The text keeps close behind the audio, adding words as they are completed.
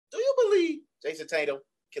Jayson Tatum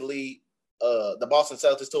can lead the Boston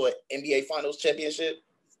Celtics to an NBA Finals championship?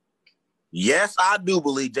 Yes, I do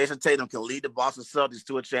believe Jayson Tatum can lead the Boston Celtics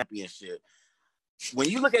to a championship. When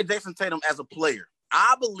you look at Jayson Tatum as a player,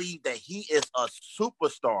 I believe that he is a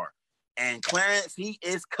superstar. And Clarence, he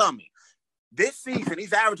is coming. This season,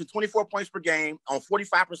 he's averaging 24 points per game on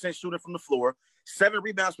 45% shooting from the floor, 7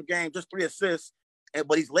 rebounds per game, just 3 assists.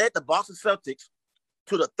 But he's led the Boston Celtics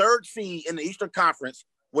to the 3rd seed in the Eastern Conference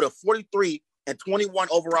with a 43-21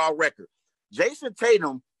 overall record. Jayson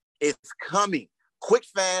Tatum is coming quick,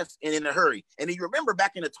 fast, and in a hurry. And you remember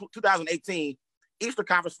back in the 2018 Eastern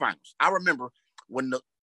Conference Finals, I remember when the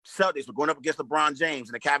Celtics were going up against LeBron James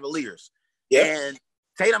and the Cavaliers. Yep. And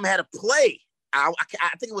Tatum had a play. I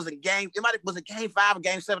think it was in game. Was it game 5 or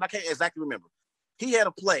game 7? I can't exactly remember. He had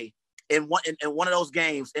a play in one of those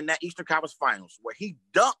games in that Eastern Conference Finals where he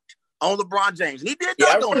dunked on LeBron James. And he did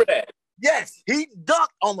dunk on him. Yes, he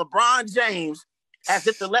dunked on LeBron James as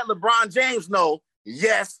if to let LeBron James know,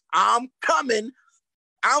 yes, I'm coming.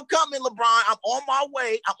 I'm coming, LeBron. I'm on my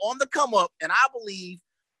way. I'm on the come up. And I believe,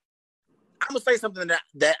 I'm going to say something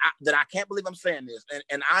that I can't believe I'm saying this.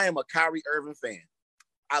 And I am a Kyrie Irving fan.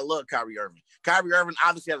 I love Kyrie Irving. Kyrie Irving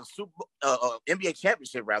obviously has a NBA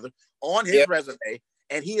championship, on his resume.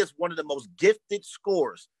 And he is one of the most gifted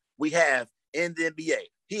scorers we have in the NBA.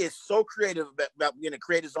 He is so creative about being to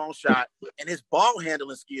create his own shot. And his ball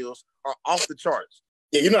handling skills are off the charts.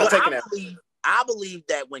 Yeah, you're not taking that. I believe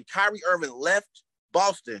that when Kyrie Irving left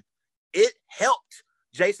Boston, it helped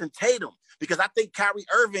Jayson Tatum because I think Kyrie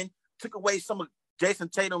Irving took away some of Jayson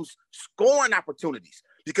Tatum's scoring opportunities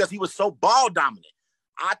because he was so ball dominant.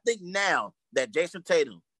 I think now that Jayson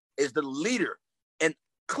Tatum is the leader and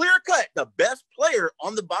clear cut, the best player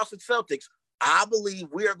on the Boston Celtics, I believe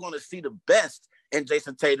we are going to see the best in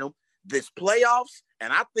Jayson Tatum this playoffs.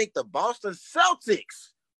 And I think the Boston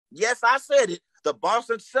Celtics, yes, I said it, the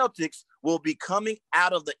Boston Celtics will be coming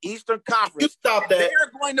out of the Eastern Conference. You stop that. They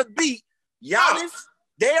are going to beat Giannis.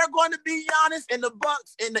 They are going to beat Giannis and the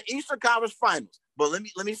Bucks in the Eastern Conference Finals. But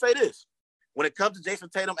let me say this. When it comes to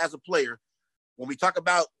Jayson Tatum as a player, when we talk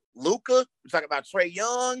about Luka, we talk about Trae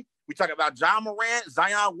Young, we talk about John Morant,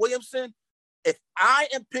 Zion Williamson. If I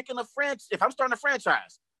am picking if I'm starting a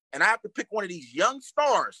franchise and I have to pick one of these young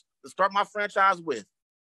stars to start my franchise with,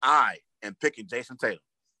 I am picking Jayson Tatum.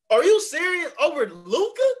 Are you serious? Over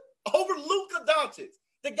Luka? Over Luka Doncic,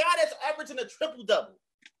 the guy that's averaging a triple-double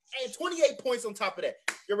and 28 points on top of that.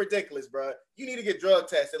 You're ridiculous, bro. You need to get drug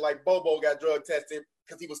tested like Bobo got drug tested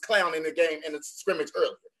because he was clowning the game in the scrimmage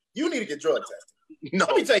earlier. You need to get drug tested. No.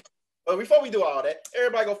 Let me tell you. But before we do all that,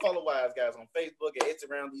 everybody go follow Wise Guys on Facebook and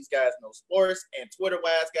Instagram. These guys know sports, and Twitter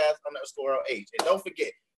Wise Guys _OH. And don't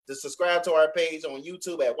forget to subscribe to our page on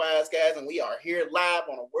YouTube at Wise Guys, and we are here live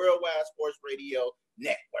on a Worldwide Sports Radio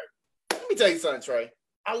Network. Let me tell you something, Trey.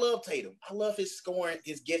 I love Tatum. I love his scoring,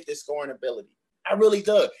 his gifted scoring ability. I really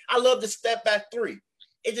do. I love the step back three.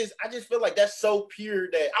 I just feel like that's so pure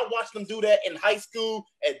that I watched him do that in high school,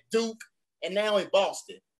 at Duke, and now in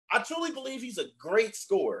Boston. I truly believe he's a great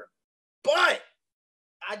scorer, but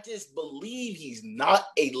I just believe he's not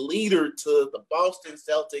a leader to the Boston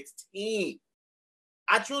Celtics team.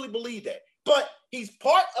 I truly believe that, but he's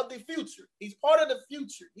part of the future. He's part of the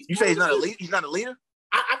future. You say he's not a leader? He's not a leader?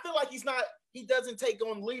 I feel like he's not. He doesn't take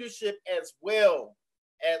on leadership as well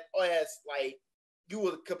as like you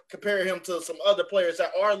would compare him to some other players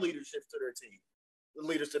that are leadership to their team, the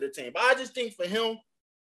leaders to their team. But I just think for him,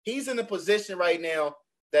 he's in a position right now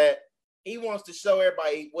that he wants to show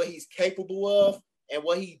everybody what he's capable of and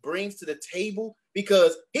what he brings to the table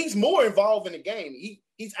because he's more involved in the game.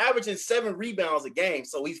 He's averaging 7 rebounds a game,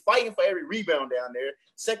 so he's fighting for every rebound down there,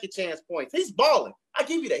 second chance points. He's balling. I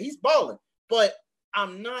give you that. He's balling. But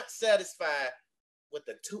I'm not satisfied with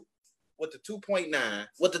the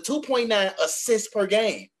 2.9 assists per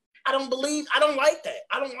game. I don't like that.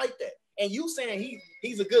 I don't like that. And you saying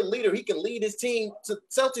he's a good leader, he can lead his team to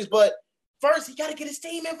Celtics, but first he got to get his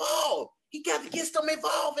team involved. He got to get them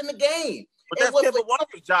involved in the game. But that's Kemba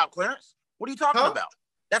Walker's job, Clarence. What are you talking about?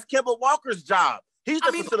 That's Kemba Walker's job. He's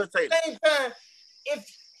the facilitator. At the same time,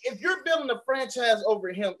 if you're building a franchise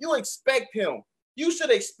over him, you expect him. You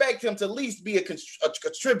should expect him to at least be a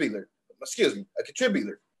contributor. Excuse me, a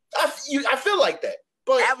contributor. I feel like that.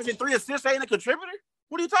 But averaging 3 assists ain't a contributor?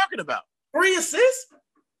 What are you talking about? 3 assists?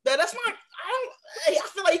 That's not. I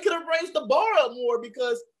feel like he could have raised the bar up more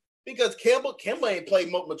because Kemba ain't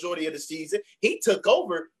played majority of the season. He took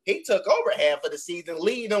over half of the season,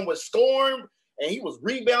 leading them with scoring, and he was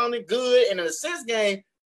rebounding good. And in the assist game,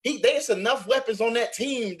 there's enough weapons on that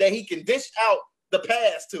team that he can dish out the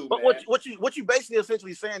pass to. But man. what you basically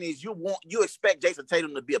essentially saying is you expect Jayson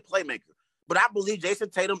Tatum to be a playmaker. but I believe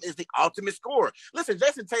Jayson Tatum is the ultimate scorer. Listen,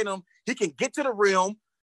 Jayson Tatum, he can get to the rim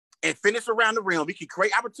and finish around the rim. He can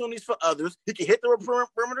create opportunities for others. He can hit the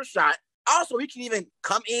perimeter shot. Also, he can even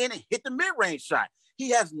come in and hit the mid-range shot. He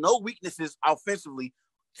has no weaknesses offensively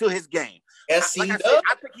to his game. Yes, like I said,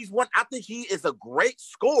 I think he is a great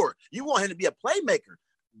scorer. You want him to be a playmaker.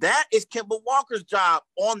 That is Kemba Walker's job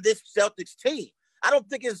on this Celtics team. I don't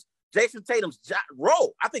think it's Jayson Tatum's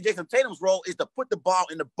role. I think Jayson Tatum's role is to put the ball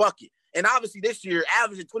in the bucket. And obviously this year,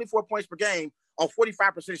 averaging 24 points per game on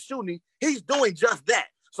 45% shooting, he's doing just that.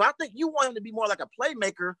 So I think you want him to be more like a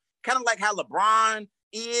playmaker, kind of like how LeBron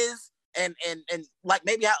is, and like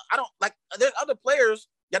maybe how I don't like. There's other players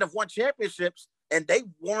that have won championships and they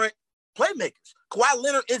weren't playmakers. Kawhi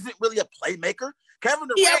Leonard isn't really a playmaker. Kevin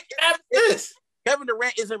Durant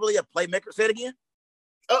isn't really a playmaker. Say it again.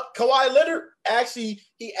 Kawhi Leonard actually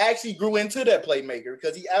grew into that playmaker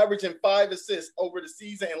because he averaging 5 assists over the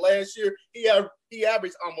season, and last year he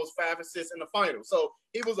averaged almost 5 assists in the finals. So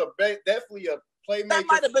he was definitely a playmaker. That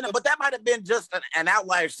might have been just an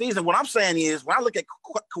outlier season. What I'm saying is, when I look at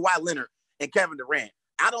Kawhi Leonard and Kevin Durant,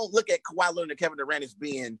 I don't look at Kawhi Leonard and Kevin Durant as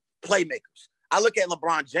being playmakers. I look at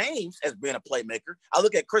LeBron James as being a playmaker. I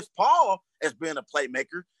look at Chris Paul as being a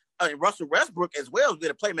playmaker, and Russell Westbrook as well as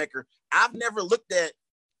being a playmaker. I've never looked at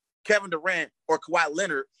Kevin Durant or Kawhi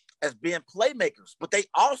Leonard as being playmakers, but they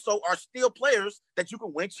also are still players that you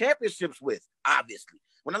can win championships with, obviously.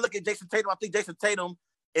 When I look at Jayson Tatum, I think Jayson Tatum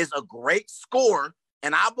is a great scorer,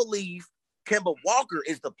 and I believe Kemba Walker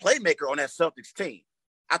is the playmaker on that Celtics team.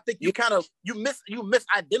 I think you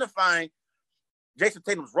misidentifying Jayson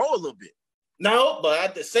Tatum's role a little bit. No, but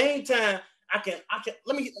at the same time, I can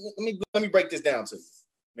let me break this down to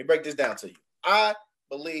you. I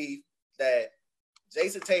believe that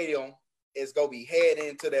Jayson Tatum is gonna be heading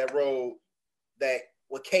into that road that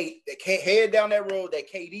head down that road that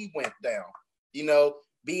KD went down. You know,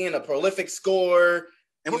 being a prolific scorer.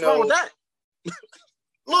 And what's wrong with that?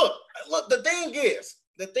 Look. The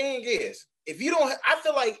thing is, if you don't, I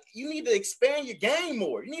feel like you need to expand your game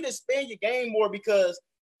more. You need to expand your game more because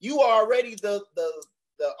you are already the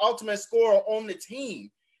ultimate scorer on the team.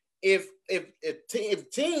 If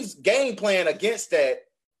teams game plan against that,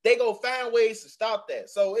 they go find ways to stop that.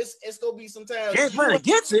 So it's gonna be sometimes game plan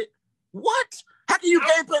against it. What? How can you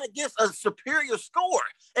game plan against a superior scorer?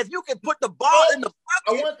 If you can put the ball in the bucket,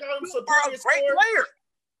 I want to call him superior scorer. Player.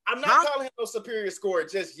 I'm not calling him no superior scorer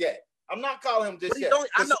just yet. I'm not calling him just yet.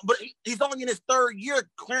 But he's only in his third year,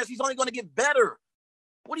 Clarence. He's only going to get better.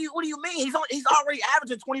 What do you mean? He's already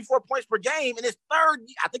averaging 24 points per game in his third.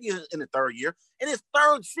 I think he's in the third year. In his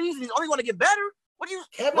third season, he's only going to get better.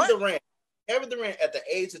 Kevin Durant at the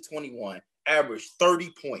age of 21 averaged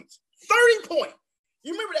 30 points. 30 points.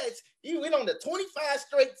 You remember that? He went on the 25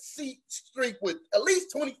 straight streak with at least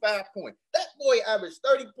 25 points. That boy averaged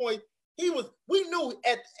 30 points. We knew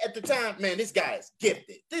at the time, man, this guy is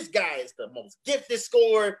gifted. This guy is the most gifted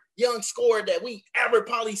young scorer that we ever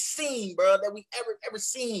probably seen, bro. That we ever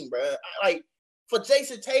seen, bro. Like for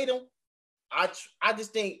Jayson Tatum, I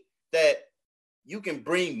just think that you can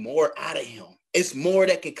bring more out of him. It's more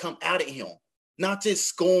that can come out of him, not just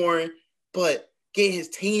scoring, but get his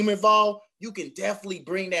team involved. You can definitely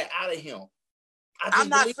bring that out of him. I'm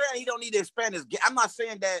not saying he don't need to expand his game. I'm not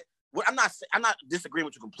saying that. I'm not disagreeing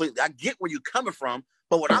with you completely. I get where you're coming from,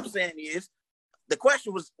 but what I'm saying is the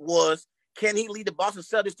question was can he lead the Boston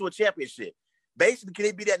Celtics to a championship? Basically, can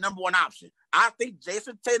he be that number one option? I think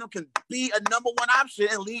Jayson Tatum can be a number one option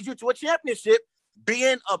and lead you to a championship,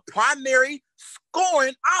 being a primary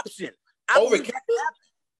scoring option. Over Kemba?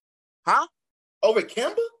 Huh? Over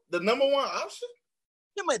Kemba? The number one option?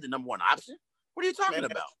 He made the number one option. What are you talking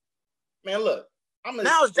about? Man, look.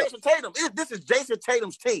 Now it's Jayson Tatum. This is Jayson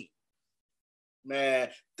Tatum's team. Man,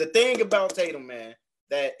 the thing about Tatum, man,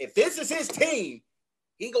 that if this is his team,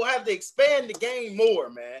 he gonna have to expand the game more,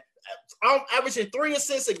 man. Averaging 3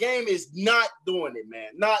 assists a game is not doing it,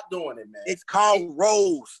 man. Not doing it, man. It's called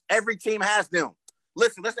roles. Every team has them.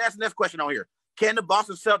 Listen, let's ask the next question on here. Can the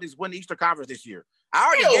Boston Celtics win the Eastern Conference this year?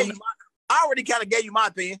 I already kind of gave you my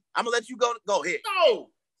opinion. I'm gonna let you go ahead. No.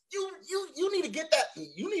 You need to get that.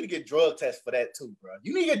 You need to get drug tests for that too, bro.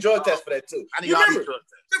 You need to get drug tests for that too. I need all these drug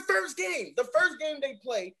tests. The first game they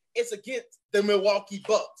play, it's against the Milwaukee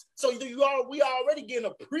Bucks. So we are already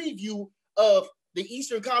getting a preview of the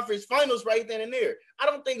Eastern Conference Finals right then and there. I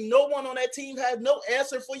don't think no one on that team has no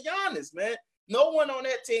answer for Giannis, man. No one on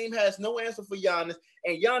that team has no answer for Giannis,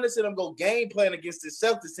 and Giannis and them go game plan against the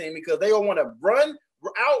Celtics team because they don't want to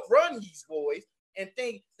outrun these boys and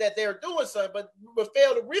think that they're doing something, but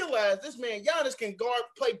fail to realize this man Giannis can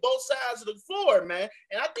play both sides of the floor, man.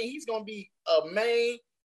 And I think he's gonna be a main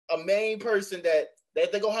a main person that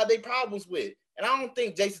they're gonna have their problems with. And I don't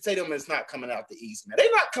think Jayson Tatum is not coming out the East, man.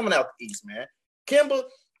 They're not coming out the East, man. Kemba,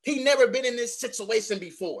 he never been in this situation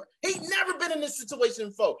before. He never been in this situation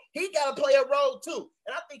before. He got to play a role too,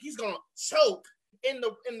 and I think he's gonna choke in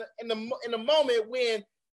the moment when,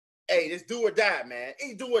 hey, this do or die, man.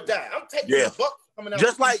 He do or die. I'm taking the Bucks coming out.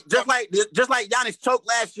 Just like Giannis choked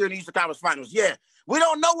last year in the Eastern Conference Finals. Yeah, we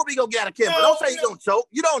don't know what we gonna get out of Kemba. Don't say he's gonna choke.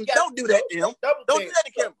 You don't do that to him. Don't do that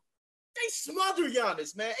to Kemba. They smother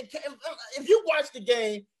Giannis, man. And if you watch the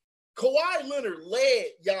game, Kawhi Leonard led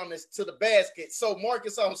Giannis to the basket so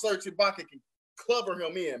Marcus Serge Ibaka can cover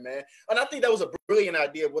him in, man. And I think that was a brilliant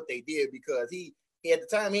idea of what they did because he at the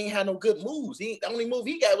time, he ain't had no good moves. The only move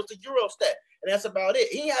he got was the Euro step, and that's about it.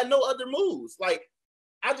 He had no other moves. Like,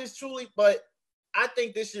 but I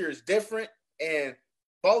think this year is different, and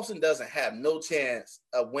Boston doesn't have no chance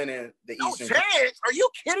of winning the Eastern. No chance? Are you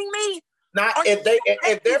kidding me? Not if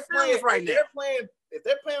they're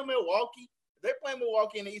playing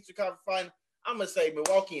Milwaukee in the Eastern Conference Final. I'm gonna say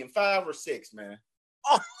Milwaukee in 5 or 6, man.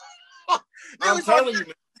 Oh, I'm telling you,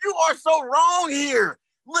 man. You are so wrong here.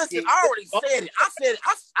 Listen, I already said it.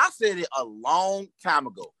 I said it a long time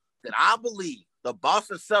ago that I believe the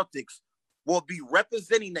Boston Celtics will be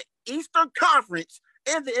representing the Eastern Conference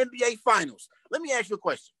in the NBA Finals. Let me ask you a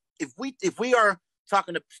question. If we are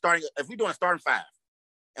talking to starting, if we're doing a starting 5,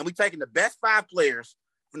 and we're taking the best 5 players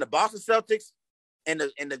from the Boston Celtics and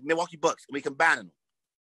the Milwaukee Bucks, and we combining them,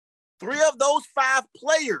 3 of those 5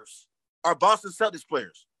 players are Boston Celtics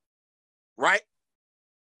players, right?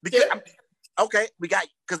 Because okay, we got,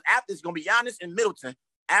 because after it's going to be Giannis and Middleton.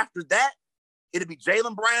 After that, it'll be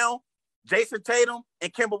Jaylen Brown, Jayson Tatum,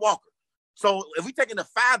 and Kemba Walker. So if we're taking the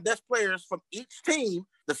 5 best players from each team,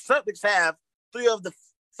 the Celtics have 3 of the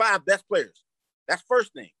 5 best players. That's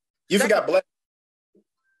first thing. You forgot Black.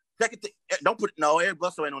 Second thing, don't put Eric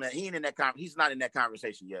Bledsoe ain't on that. He ain't in that he's not in that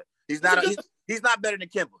conversation yet. He's not better than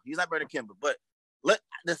Kemba. He's not better than Kemba. But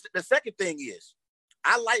the second thing is,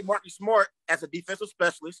 I like Marcus Smart as a defensive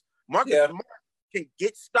specialist. Marcus Smart can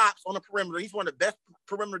get stops on the perimeter. He's one of the best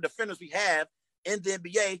perimeter defenders we have in the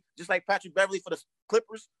NBA, just like Patrick Beverly for the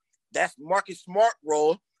Clippers. That's Marcus Smart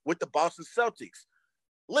role with the Boston Celtics.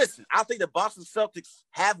 Listen, I think the Boston Celtics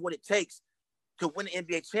have what it takes to win the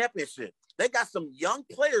NBA championship. They got some young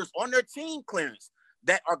players on their team, Clarence,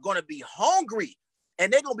 that are going to be hungry,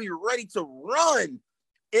 and they're going to be ready to run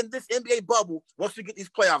in this NBA bubble once we get these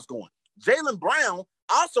playoffs going. Jaylen Brown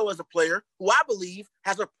also is a player who I believe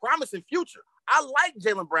has a promising future. I like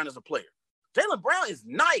Jaylen Brown as a player. Jaylen Brown is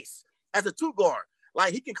nice as a 2 guard.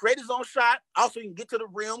 Like, he can create his own shot. Also, he can get to the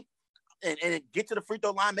rim and get to the free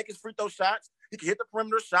throw line, make his free throw shots. He can hit the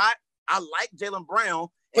perimeter shot. I like Jaylen Brown.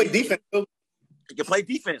 Play defense. He can play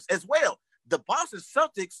defense as well. The Boston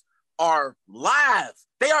Celtics are live.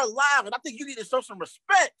 They are live, and I think you need to show some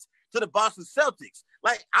respect to the Boston Celtics.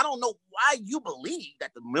 Like, I don't know why you believe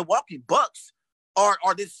that the Milwaukee Bucks are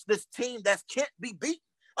this team that can't be beaten.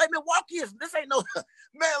 Like, Milwaukee this ain't no,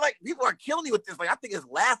 man, like, people are killing me with this. Like, I think it's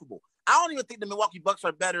laughable. I don't even think the Milwaukee Bucks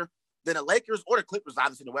are better than the Lakers or the Clippers,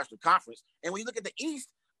 obviously, in the Western Conference. And when you look at the East,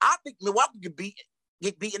 I think Milwaukee could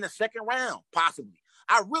get beat in the second round, possibly.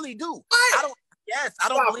 I really do. What? I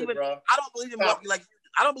don't believe in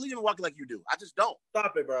Milwaukee like you do. I just don't.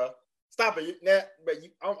 Stop it, bro. Stop it.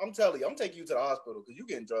 I'm telling you, I'm taking you to the hospital because you're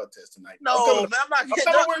getting drug tests tonight. No, man, I'm not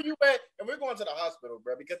getting drug. Where you at, and we're going to the hospital,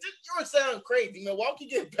 bro, because you're sounding crazy. Milwaukee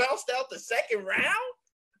get bounced out the second round?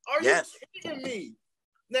 Are you kidding me?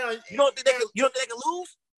 Now, you don't think they can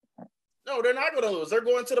lose? No, they're not going to lose. They're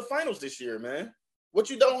going to the finals this year, man. What's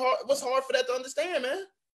hard for that to understand, man?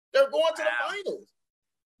 They're going to the finals.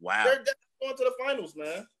 Wow. They're going to the finals,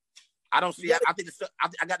 man. I don't see. I think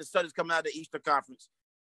I got the Celtics coming out of the Eastern Conference.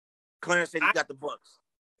 Clarence said he got the Bucks.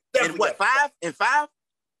 And what, 5? In 5?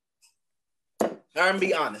 I'm gonna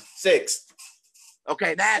be honest. 6.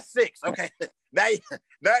 Okay, that's 6. Okay, now you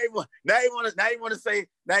want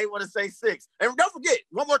to say 6. And don't forget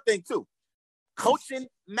one more thing too. Coaching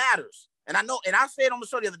matters, and I know. And I said on the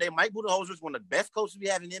show the other day, Mike Budenholzer is one of the best coaches we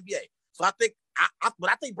have in the NBA. So I think, but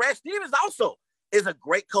I think Brad Stevens also is a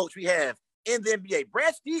great coach we have in the NBA.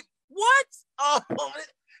 Brad Stevens, what? Oh,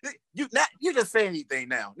 you just say anything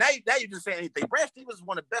now. Now you just say anything. Brad Stevens is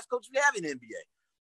one of the best coaches we have in the NBA.